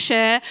like to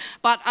share,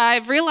 but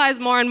I've realized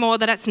more and more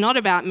that it's not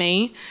about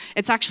me.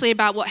 It's actually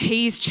about what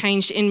he's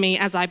changed in me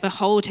as I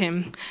behold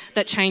him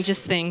that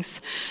changes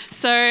things.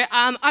 So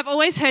I've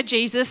always heard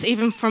Jesus,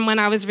 even from when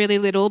I was really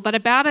little, but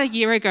about a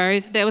year ago,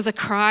 there was a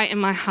cry in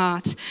my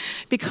heart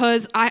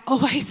because I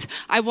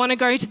want to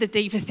go to the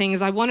deeper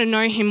things. I want to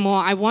know him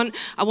more. I want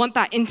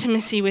that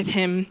intimacy with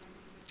him.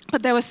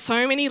 But there were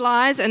so many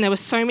lies and there were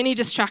so many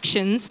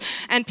distractions,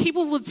 and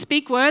people would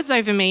speak words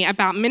over me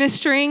about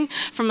ministering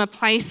from a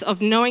place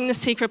of knowing the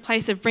secret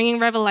place, of bringing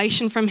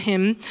revelation from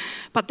him.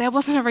 But there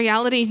wasn't a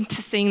reality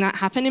to seeing that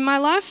happen in my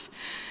life.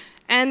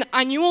 And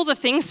I knew all the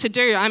things to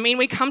do. I mean,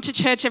 we come to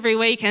church every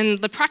week and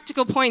the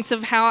practical points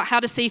of how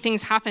to see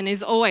things happen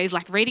is always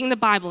like reading the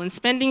Bible and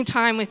spending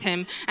time with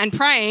him and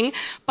praying,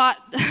 but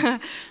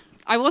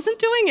I wasn't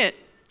doing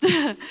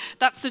it.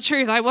 That's the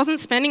truth. I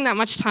wasn't spending that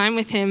much time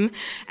with him,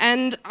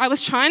 and I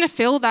was trying to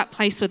fill that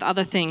place with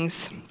other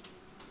things.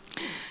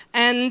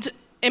 And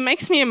it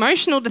makes me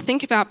emotional to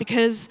think about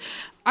because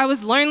I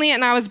was lonely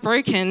and I was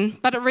broken,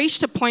 but it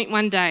reached a point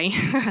one day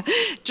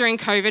during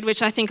COVID,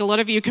 which I think a lot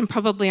of you can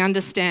probably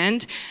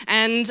understand.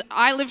 And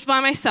I lived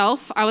by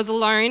myself. I was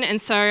alone. And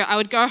so I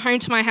would go home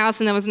to my house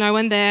and there was no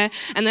one there.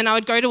 And then I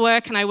would go to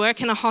work, and I work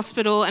in a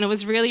hospital, and it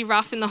was really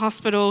rough in the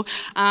hospital.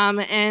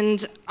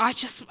 And I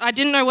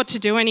didn't know what to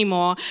do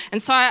anymore.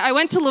 And so I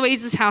went to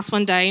Louise's house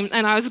one day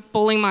and I was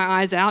bawling my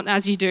eyes out,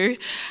 as you do.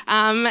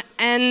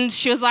 And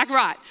she was like,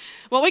 "Right,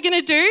 what we're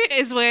going to do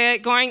is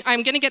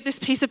I'm going to get this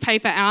piece of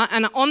paper out,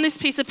 and on this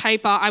piece of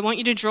paper, I want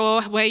you to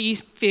draw where you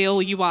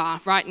feel you are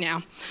right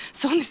now."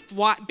 So on this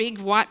big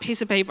white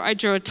piece of paper, I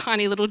drew a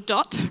tiny little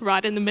dot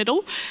right in the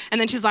middle.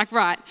 And then she's like,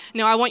 "Right,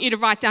 now I want you to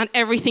write down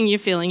everything you're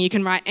feeling. You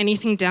can write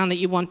anything down that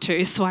you want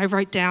to." So I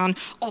wrote down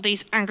all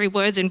these angry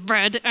words in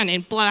red and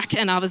in black,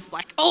 and I was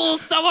like,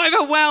 so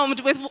overwhelmed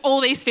with all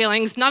these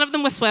feelings. None of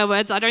them were swear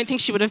words. I don't think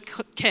she would have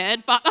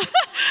cared, but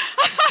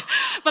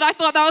but I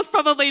thought that was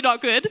probably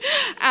not good.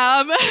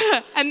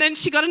 And then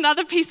she got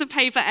another piece of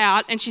paper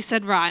out and she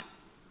said, "Right,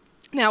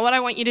 now what I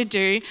want you to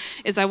do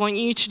is I want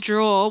you to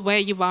draw where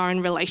you are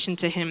in relation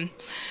to him."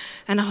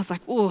 And I was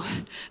like, "Ooh."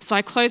 So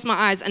I closed my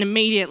eyes and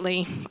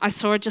immediately I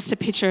saw just a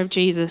picture of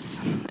Jesus,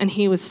 and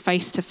he was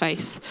face to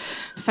face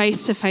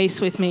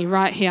with me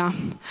right here.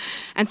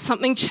 And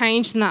something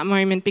changed in that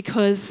moment,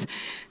 because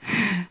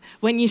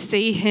when you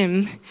see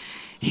him,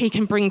 he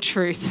can bring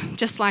truth,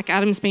 just like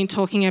Adam's been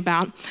talking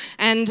about.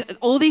 And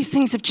all these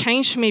things have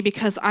changed for me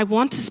because I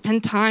want to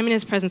spend time in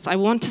his presence. I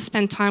want to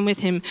spend time with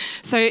him.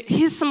 So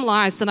here's some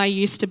lies that I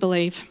used to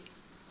believe.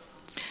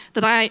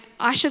 That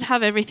I should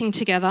have everything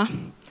together.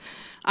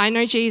 I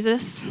know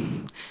Jesus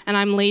and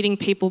I'm leading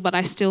people, but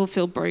I still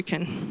feel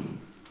broken.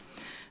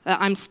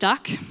 That I'm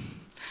stuck,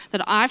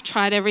 that I've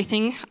tried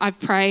everything, I've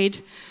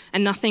prayed,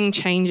 and nothing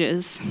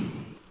changes.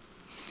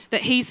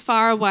 That he's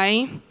far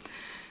away,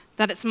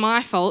 that it's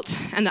my fault,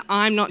 and that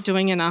I'm not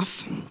doing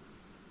enough.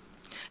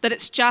 That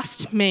it's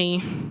just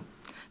me,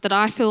 that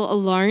I feel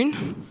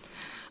alone.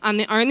 I'm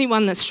the only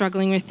one that's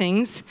struggling with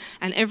things,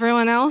 and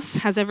everyone else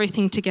has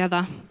everything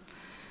together.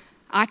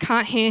 I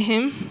can't hear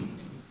him.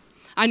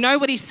 I know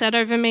what he said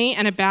over me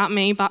and about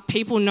me, but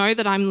people know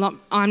that I'm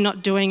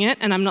not doing it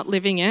and I'm not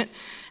living it,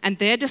 and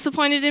they're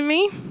disappointed in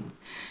me,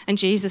 and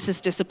Jesus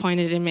is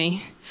disappointed in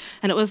me.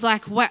 And it was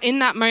like, in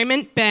that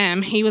moment,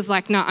 bam, he was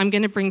like, no, I'm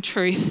going to bring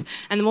truth.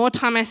 And the more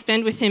time I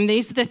spend with him,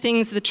 these are the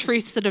things, the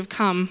truths that have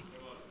come.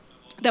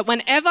 That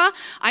whenever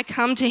I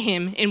come to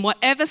him, in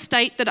whatever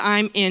state that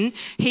I'm in,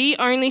 he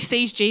only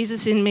sees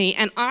Jesus in me,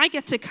 and I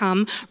get to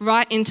come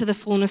right into the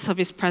fullness of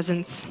his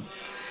presence.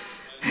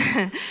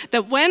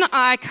 That when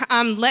I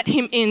let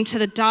him into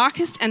the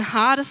darkest and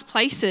hardest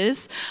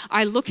places,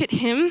 I look at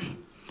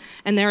him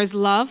and there is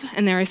love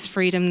and there is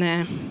freedom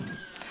there.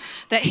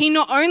 That he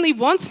not only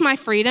wants my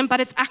freedom, but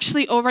it's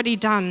actually already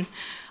done.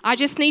 I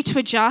just need to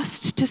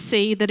adjust to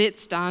see that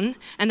it's done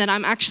and that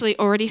I'm actually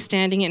already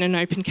standing in an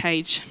open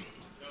cage.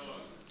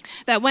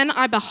 That when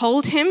I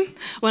behold him,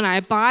 when I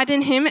abide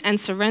in him and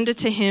surrender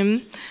to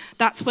him,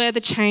 that's where the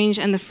change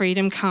and the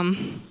freedom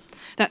come.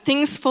 That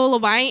things fall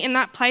away in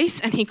that place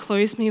and he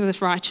clothes me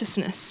with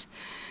righteousness.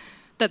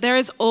 That there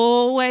is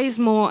always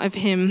more of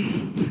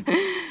him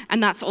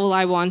and that's all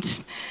I want.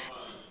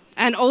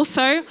 And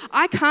also,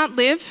 I can't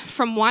live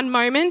from one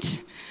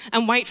moment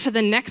and wait for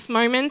the next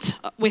moment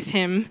with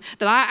him.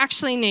 That I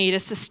actually need a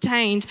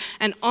sustained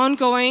and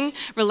ongoing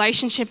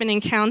relationship and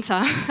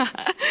encounter.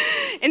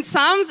 In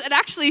Psalms, it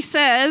actually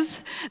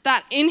says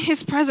that in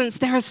his presence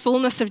there is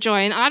fullness of joy.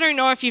 And I don't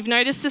know if you've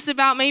noticed this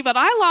about me, but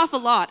I laugh a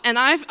lot and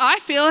I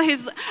feel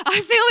his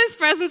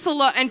presence a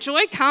lot, and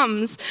joy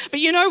comes. But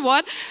you know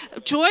what?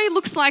 Joy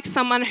looks like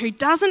someone who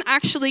doesn't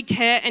actually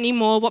care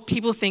anymore what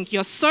people think.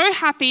 You're so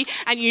happy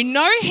and you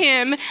know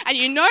him and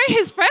you know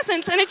his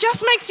presence, and it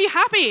just makes you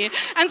happy.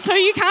 And so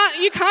you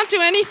can't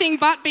do anything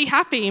but be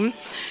happy.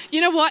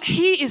 You know what?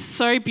 He is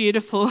so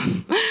beautiful.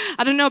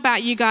 I don't know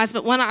about you guys,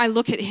 but when I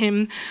look at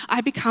him,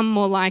 I become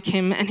more like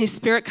him and his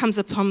spirit comes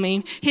upon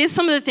me. Here's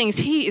some of the things.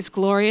 He is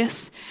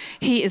glorious.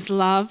 He is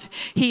love.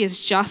 He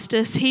is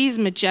justice. He is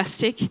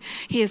majestic.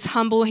 He is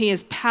humble. He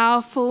is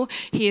powerful.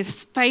 He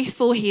is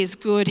faithful. He is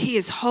good. He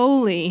is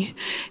holy.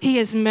 He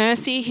is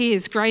mercy. He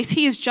is grace.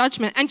 He is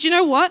judgment. And you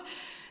know what?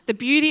 The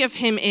beauty of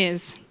him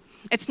is,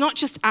 it's not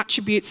just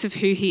attributes of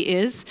who he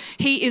is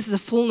the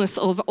fullness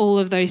of all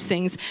of those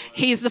things.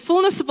 He is the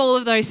fullness of all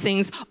of those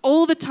things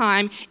all the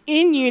time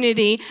in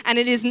unity, and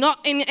it is not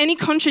in any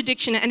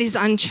contradiction and is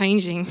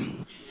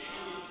unchanging.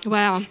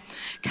 Wow.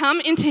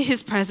 Come into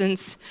his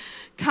presence.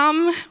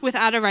 Come with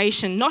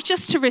adoration, not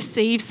just to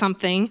receive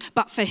something,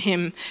 but for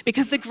him.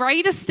 Because the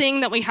greatest thing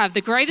that we have,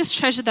 the greatest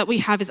treasure that we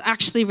have is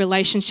actually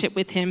relationship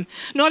with him.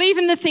 Not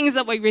even the things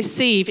that we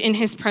receive in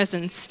his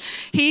presence.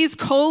 He is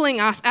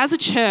calling us as a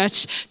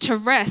church to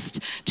rest,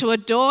 to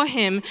adore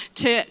him,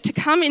 to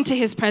come into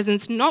his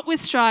presence, not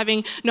with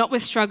striving, not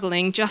with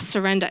struggling, just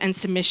surrender and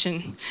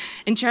submission.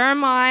 In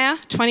Jeremiah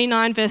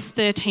 29 verse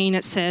 13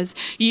 it says,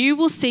 "You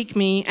will seek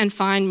me and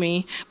find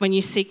me when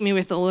you seek me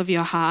with all of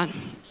your heart."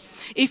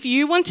 If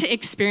you want to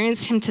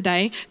experience him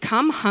today,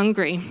 come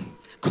hungry.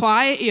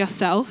 Quiet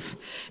yourself,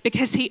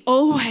 because he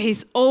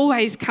always,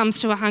 always comes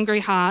to a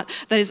hungry heart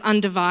that is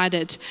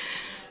undivided.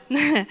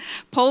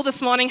 Paul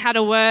this morning had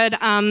a word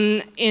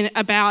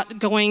about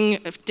going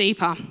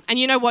deeper. And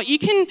you know what?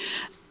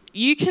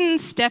 You can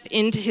step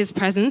into his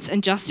presence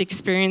and just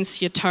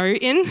experience your toe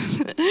in.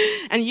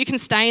 And you can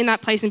stay in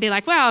that place and be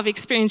like, wow, I've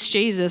experienced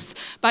Jesus.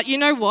 But you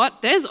know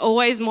what? There's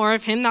always more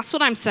of him. That's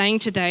what I'm saying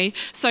today.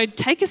 So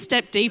take a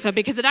step deeper,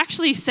 because it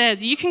actually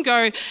says you can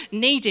go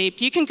knee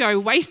deep, you can go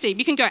waist deep,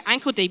 you can go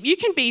ankle deep. You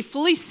can be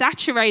fully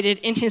saturated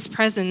in his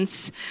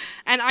presence.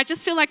 And I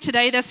just feel like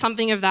today there's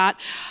something of that.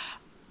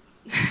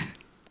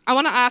 I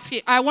want to ask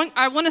you, I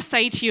want to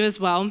say to you as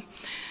well,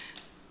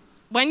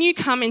 when you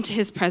come into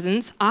his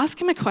presence,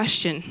 ask him a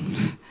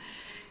question.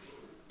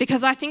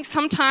 Because I think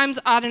sometimes,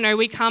 I don't know,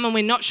 we come and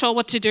we're not sure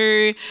what to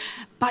do,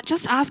 but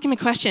just ask him a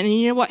question and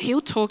you know what?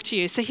 He'll talk to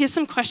you. So here's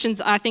some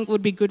questions I think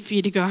would be good for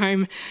you to go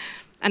home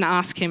and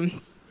ask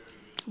him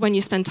when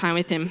you spend time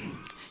with him.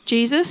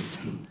 Jesus,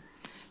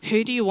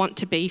 who do you want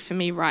to be for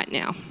me right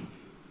now?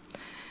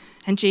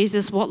 And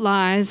Jesus, what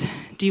lies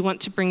do you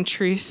want to bring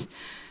truth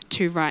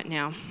to right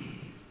now?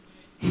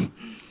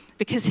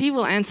 Because he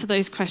will answer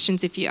those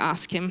questions if you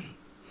ask him.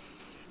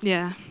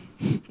 Yeah.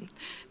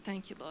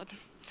 Thank you, Lord.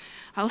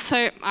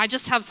 I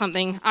just have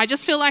something. I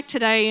just feel like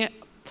today,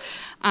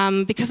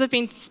 because I've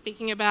been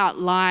speaking about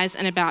lies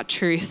and about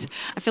truth,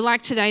 I feel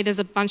like today there's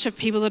a bunch of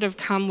people that have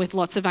come with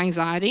lots of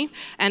anxiety.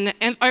 And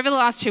over the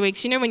last 2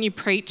 weeks, you know when you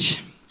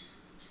preach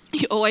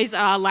You always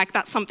are like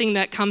that's something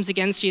that comes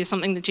against you,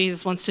 something that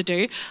Jesus wants to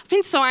do. I've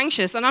been so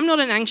anxious, and I'm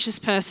not an anxious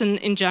person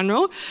in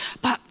general,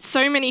 but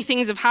so many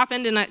things have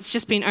happened and it's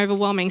just been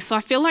overwhelming. So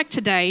I feel like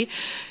today,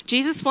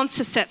 Jesus wants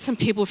to set some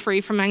people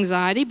free from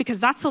anxiety, because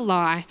that's a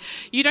lie.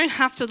 You don't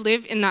have to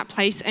live in that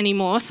place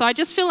anymore. So I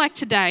just feel like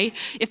today,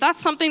 if that's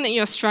something that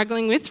you're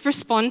struggling with,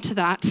 respond to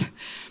that,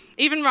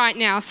 even right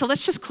now. So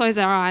let's just close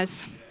our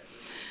eyes.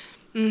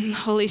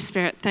 Holy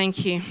Spirit,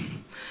 thank you.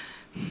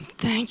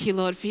 Thank you,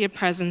 Lord, for your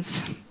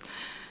presence.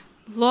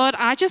 Lord,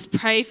 I just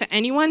pray for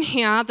anyone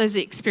here that's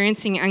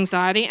experiencing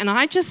anxiety, and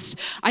I just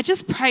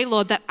pray,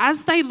 Lord, that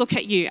as they look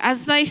at you,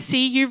 as they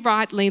see you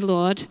rightly,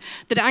 Lord,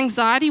 that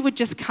anxiety would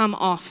just come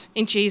off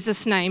in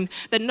Jesus' name,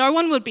 that no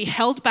one would be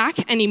held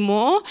back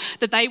anymore,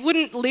 that they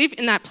wouldn't live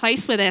in that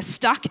place where they're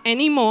stuck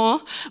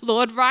anymore.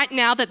 Lord, right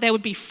now, that there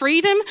would be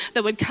freedom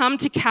that would come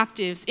to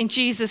captives in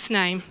Jesus'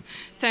 name.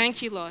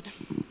 Thank you, Lord.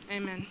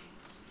 Amen.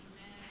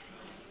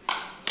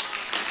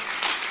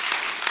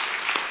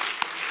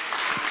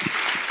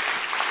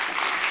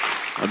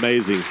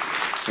 Amazing.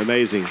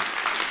 Amazing.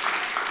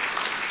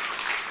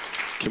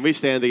 Can we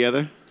stand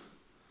together?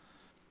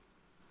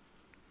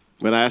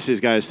 When I asked these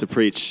guys to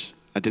preach,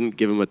 I didn't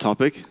give them a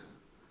topic.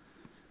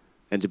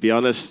 And to be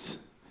honest,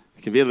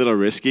 it can be a little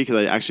risky because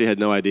I actually had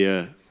no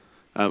idea.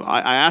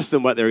 I asked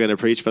them what they were going to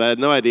preach, but I had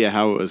no idea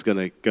how it was going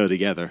to go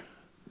together.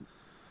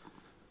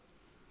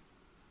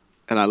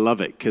 And I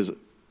love it because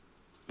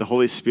the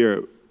Holy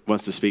Spirit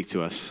wants to speak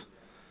to us.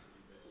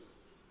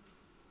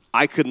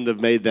 I couldn't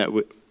have made that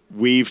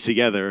weave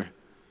together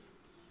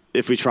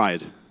if we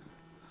tried.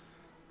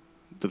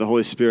 But the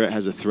Holy Spirit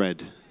has a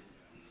thread.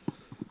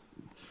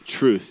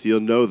 Truth. You'll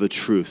know the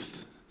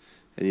truth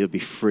and you'll be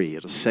free.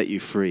 It'll set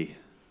you free.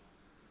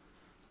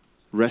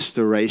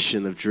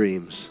 Restoration of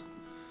dreams.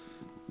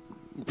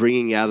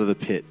 Bringing out of the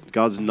pit.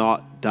 God's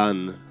not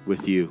done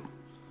with you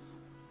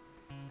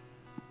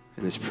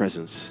in His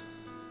presence.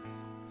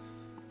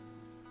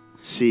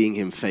 Seeing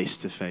Him face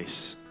to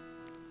face.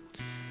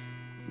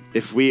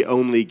 If we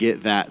only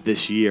get that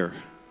this year,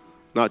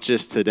 not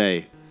just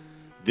today,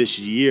 this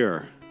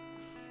year,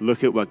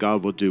 look at what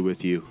God will do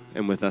with you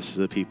and with us as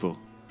a people.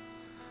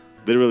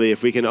 Literally,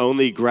 if we can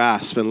only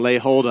grasp and lay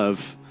hold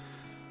of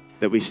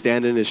that we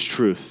stand in His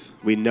truth,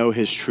 we know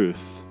His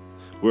truth,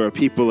 we're a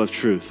people of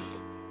truth,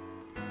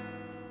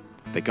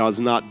 that God's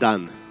not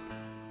done.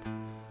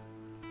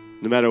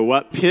 No matter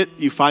what pit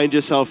you find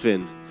yourself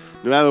in,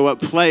 no matter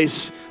what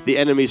place the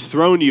enemy's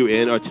thrown you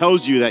in or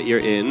tells you that you're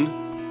in,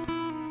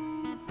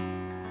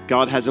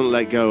 God hasn't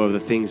let go of the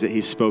things that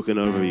He's spoken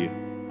over you.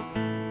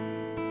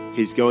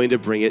 He's going to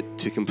bring it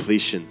to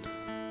completion.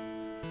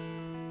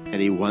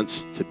 And He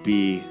wants to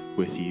be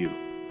with you.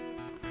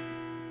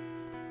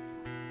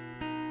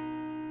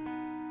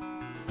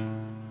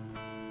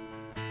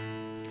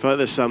 I feel like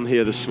there's some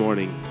here this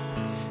morning,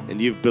 and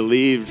you've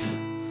believed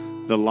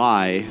the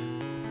lie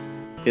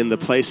in the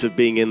place of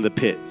being in the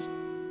pit.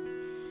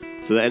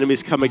 So the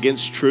enemy's come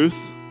against truth.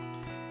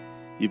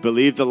 You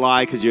believe the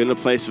lie because you're in a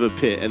place of a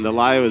pit. And the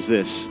lie was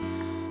this,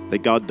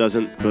 that God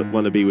doesn't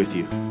want to be with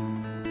you.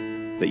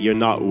 That you're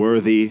not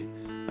worthy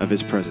of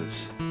His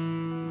presence.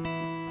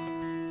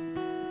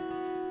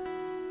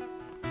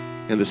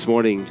 And this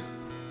morning,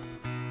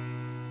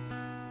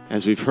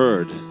 as we've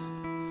heard,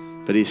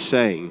 but He's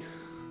saying,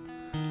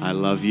 I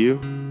love you.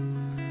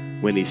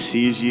 When He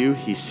sees you,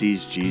 He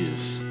sees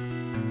Jesus.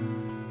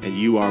 And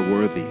you are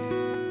worthy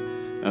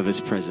of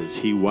His presence.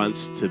 He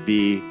wants to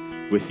be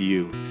with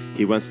you.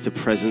 He wants to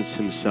presence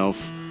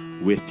Himself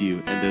with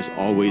you, and there's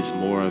always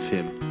more of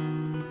Him.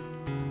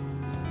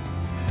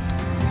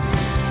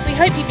 We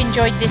hope you've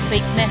enjoyed this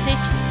week's message.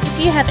 If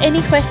you have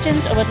any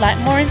questions or would like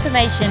more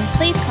information,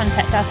 please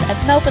contact us at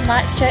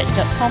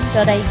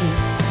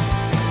melbournelightschurch.com.au.